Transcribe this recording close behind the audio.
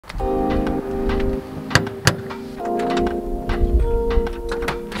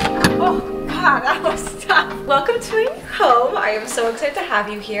that was tough. Welcome to my new home. I am so excited to have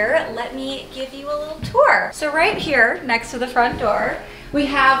you here. Let me give you a little tour. So right here, next to the front door, we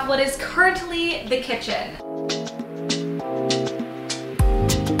have what is currently the kitchen.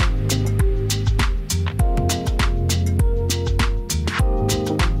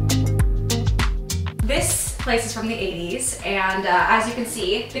 This place is from the 80s, and as you can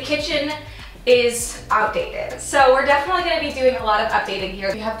see, the kitchen is outdated. So we're definitely going to be doing a lot of updating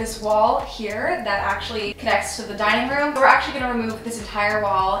here. We have this wall here that actually connects to the dining room. We're actually going to remove this entire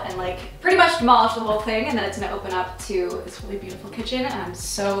wall and like pretty much demolish the whole thing, and then it's going to open up to this really beautiful kitchen, and I'm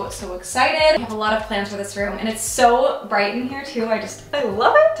so excited. We have a lot of plans for this room, and it's so bright in here too. I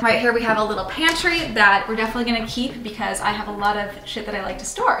love it. Right here we have a little pantry that we're definitely going to keep because I have a lot of shit that I like to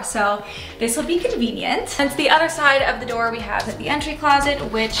store, so this will be convenient. And to the other side of the door we have the entry closet,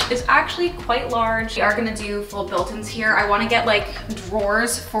 which is actually quite large. We are gonna do full built-ins here. I wanna get like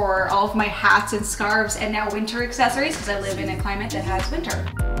drawers for all of my hats and scarves and now winter accessories because I live in a climate that has winter.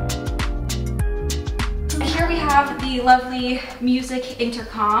 And here we have the lovely music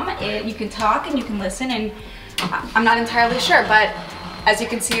intercom. You can talk and you can listen, and I'm not entirely sure, but as you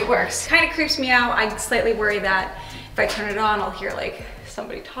can see, it works. Kind of creeps me out. I slightly worry that if I turn it on, I'll hear like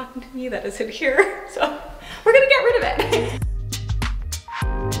somebody talking to me that isn't here. So we're gonna get rid of it.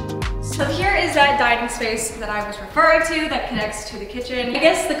 So here is that dining space that I was referring to that connects to the kitchen. I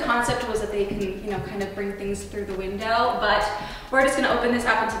guess the concept was that they can, you know, kind of bring things through the window, but we're just gonna open this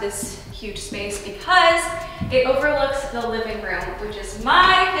up into this huge space because it overlooks the living room, which is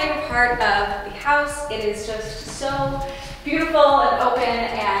my favorite part of the house. It is just so beautiful and open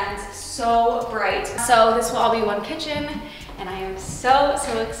and so bright. So this will all be one kitchen, and I am so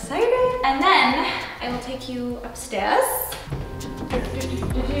excited. And then I will take you upstairs.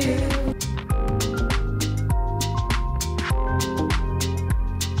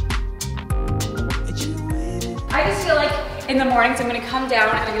 I just feel like in the mornings I'm gonna come down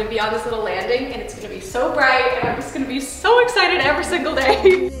and I'm gonna be on this little landing, and it's gonna be so bright, and I'm just gonna be so excited every single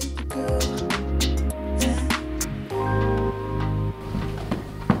day.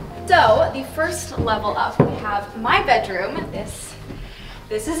 So the first level up, we have my bedroom. This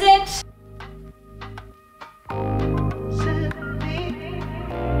is it.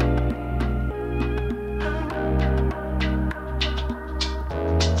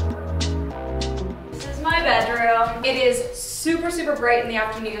 Bedroom. It is super bright in the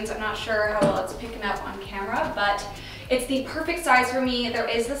afternoons. I'm not sure how well it's picking up on camera, but it's the perfect size for me. There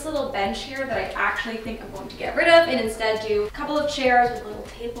is this little bench here that I actually think I'm going to get rid of and instead do a couple of chairs with a little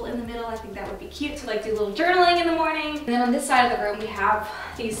table in the middle. I think that would be cute to like do a little journaling in the morning. And then on this side of the room we have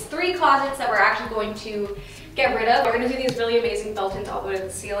these 3 closets that we're actually going to get rid of. We're gonna do these really amazing built-ins all the way to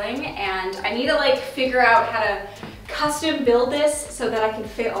the ceiling, and I need to like figure out how to custom build this so that I can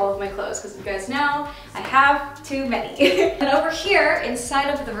fit all of my clothes, because you guys know I have too many. And over here inside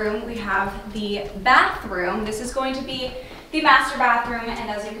of the room we have the bathroom. This is going to be the master bathroom, and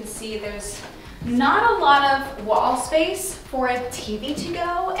as you can see there's not a lot of wall space for a TV to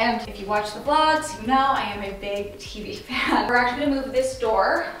go, and if you watch the vlogs you know I am a big TV fan. We're actually gonna move this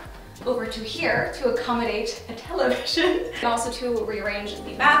door over to here to accommodate a television and also to rearrange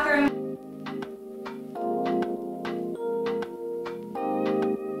the bathroom.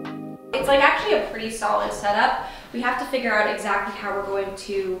 It's like actually a pretty solid setup. We have to figure out exactly how we're going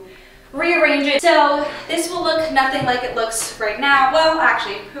to rearrange it. So this will look nothing like it looks right now. Well,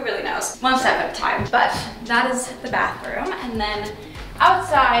 actually, who really knows? One step at a time. But that is the bathroom. And then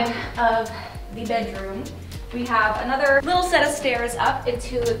outside of the bedroom, we have another little set of stairs up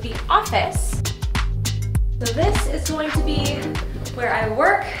into the office. So this is going to be where I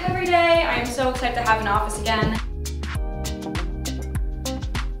work every day. I am so excited to have an office again.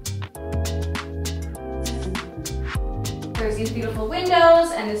 There's these beautiful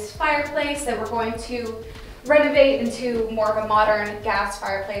windows and this fireplace that we're going to renovate into more of a modern gas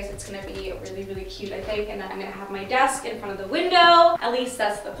fireplace. It's gonna be really cute, I think, and then I'm gonna have my desk in front of the window. At least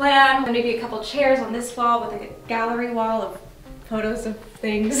that's the plan. And maybe a couple chairs on this wall with like a gallery wall of photos of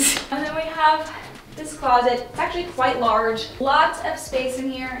things. And then we have this closet. It's actually quite large. Lots of space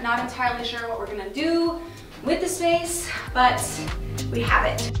in here. Not entirely sure what we're gonna do with the space, but we have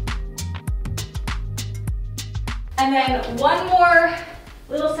it. And then one more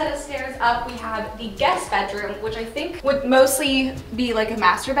little set of stairs up, we have the guest bedroom, which I think would mostly be like a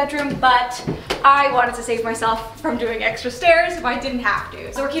master bedroom, but I wanted to save myself from doing extra stairs if I didn't have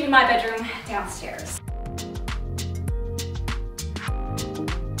to. So we're keeping my bedroom downstairs.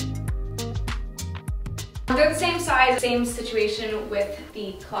 They're the same size, same situation with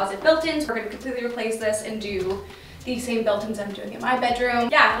the closet built-ins. We're going to completely replace this and do the same built-ins I'm doing in my bedroom.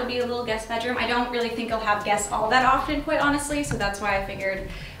 Yeah, it'll be a little guest bedroom. I don't really think I'll have guests all that often, quite honestly, so that's why I figured,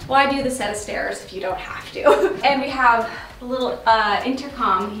 why do the set of stairs if you don't have to? And we have a little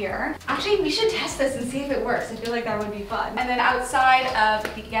intercom here. Actually, we should test this and see if it works. I feel like that would be fun. And then outside of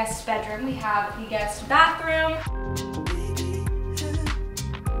the guest bedroom, we have the guest bathroom.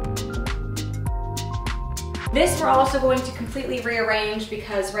 This we're also going to completely rearrange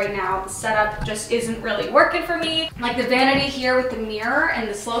because right now the setup just isn't really working for me. Like the vanity here with the mirror and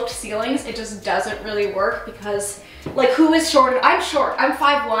the sloped ceilings, it just doesn't really work because like who is short? I'm short, I'm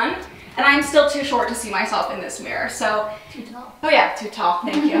 5'1", and I'm still too short to see myself in this mirror, so. Too tall. Oh yeah, too tall,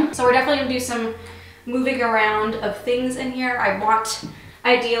 thank you. So we're definitely gonna do some moving around of things in here. I want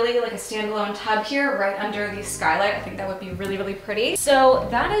ideally like a standalone tub here right under the skylight. I think that would be really, really pretty. So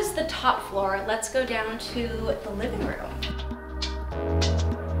that is the top floor. Let's go down to the living room.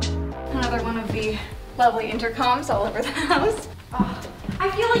 Another one of the lovely intercoms all over the house. Oh,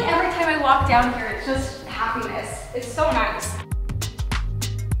 I feel like every time I walk down here, it's just happiness. It's so nice.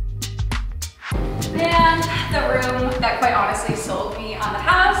 And the room that quite honestly sold me on the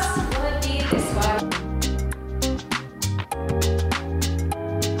house would be this one.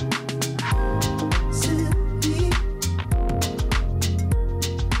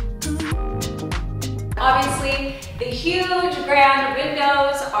 Obviously, the huge grand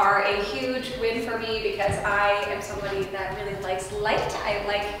windows are a huge win for me because I am somebody that really likes light. I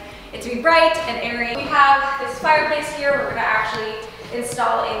like it to be bright and airy. We have this fireplace here. We're gonna actually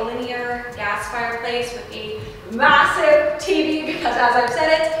install a linear gas fireplace with a massive TV because as I've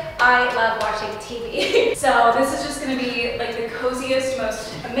said it, I love watching TV. So this is just gonna be like the coziest,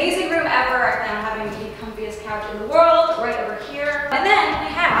 most amazing room ever. I plan on having the comfiest couch in the world right over here. And then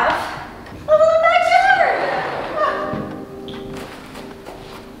we have a little backyard!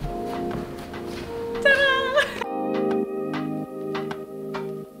 Ta-da!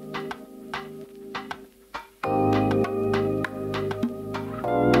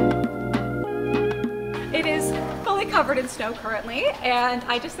 It is fully covered in snow currently, and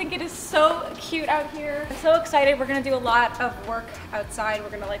I just think it is so cute out here. I'm so excited. We're gonna do a lot of work outside.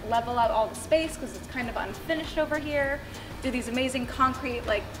 We're gonna like level out all the space because it's kind of unfinished over here. Do these amazing concrete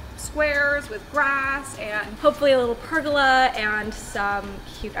like squares with grass and hopefully a little pergola and some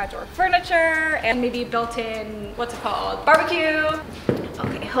cute outdoor furniture and maybe built-in, what's it called, barbecue.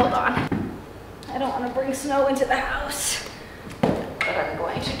 Okay, hold on. I don't want to bring snow into the house, but I'm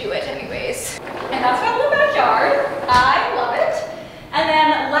going to do it anyways. And that's my little backyard. I love it. And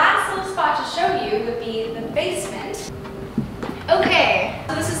then last little spot to show you would be the basement. Okay,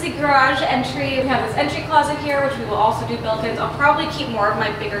 so this is the garage entry. We have this entry closet here, which we will also do built-ins. I'll probably keep more of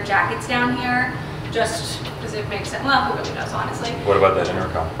my bigger jackets down here, just because it makes sense. Well, who really knows, honestly. What about that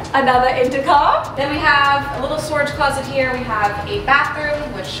intercom? Another intercom. Then we have a little storage closet here. We have a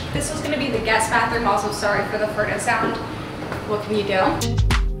bathroom, which this was going to be the guest bathroom. Also, sorry for the furnace sound. What can you do?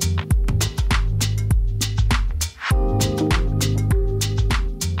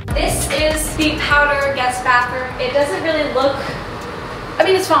 This is the powder guest bathroom. It doesn't really look, I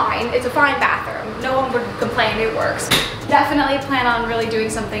mean, it's fine. It's a fine bathroom. No one would complain, it works. Definitely plan on really doing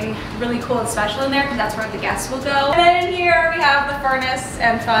something really cool and special in there because that's where the guests will go. And then in here we have the furnace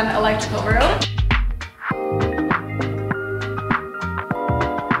and fun electrical room.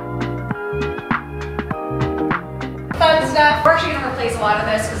 Fun stuff. We're actually gonna replace a lot of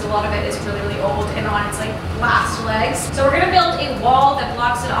this because a lot of it is really, really old and on its like last legs. So we're gonna build a wall that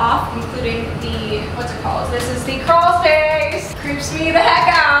blocks it off, including the, what's it called? This is the crawl space. Creeps me the heck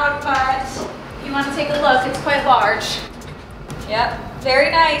out, but if you want to take a look, it's quite large. Yep,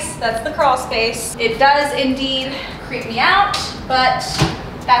 very nice. That's the crawl space. It does indeed creep me out, but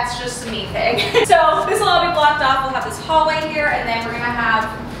that's just a me thing. So this will all be blocked off. We'll have this hallway here, and then we're gonna have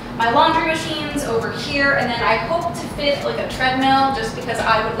my laundry machines over here, and then I hope to fit like a treadmill just because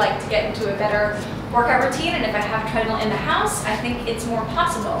I would like to get into a better workout routine, and if I have a treadmill in the house, I think it's more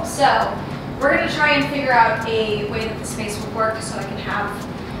possible. So we're gonna try and figure out a way that the space will work so I can have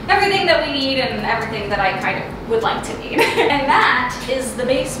everything that we need and everything that I kind of would like to need. And that is the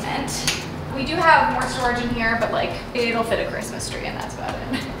basement. We do have more storage in here, but like it'll fit a Christmas tree and that's about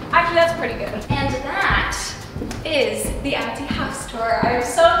it. Actually, that's pretty good. And that is the empty house tour. I'm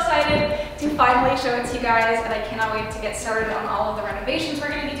so excited to finally show it to you guys, and I cannot wait to get started on all of the renovations we're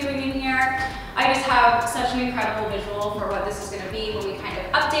going to be doing in here. I just have such an incredible visual for what this is going to be when we kind of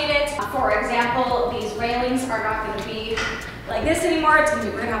update it. For example, these railings are not going to be like this anymore. It's going to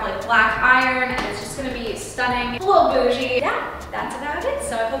be, we're going to have like black iron, and it's just going to be stunning, a little bougie. Yeah, that's about it.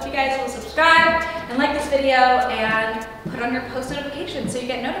 So I hope you guys will subscribe and like this video and put on your post notifications so you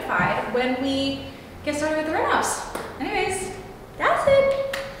get notified when we get started with the renos. Anyways, that's it.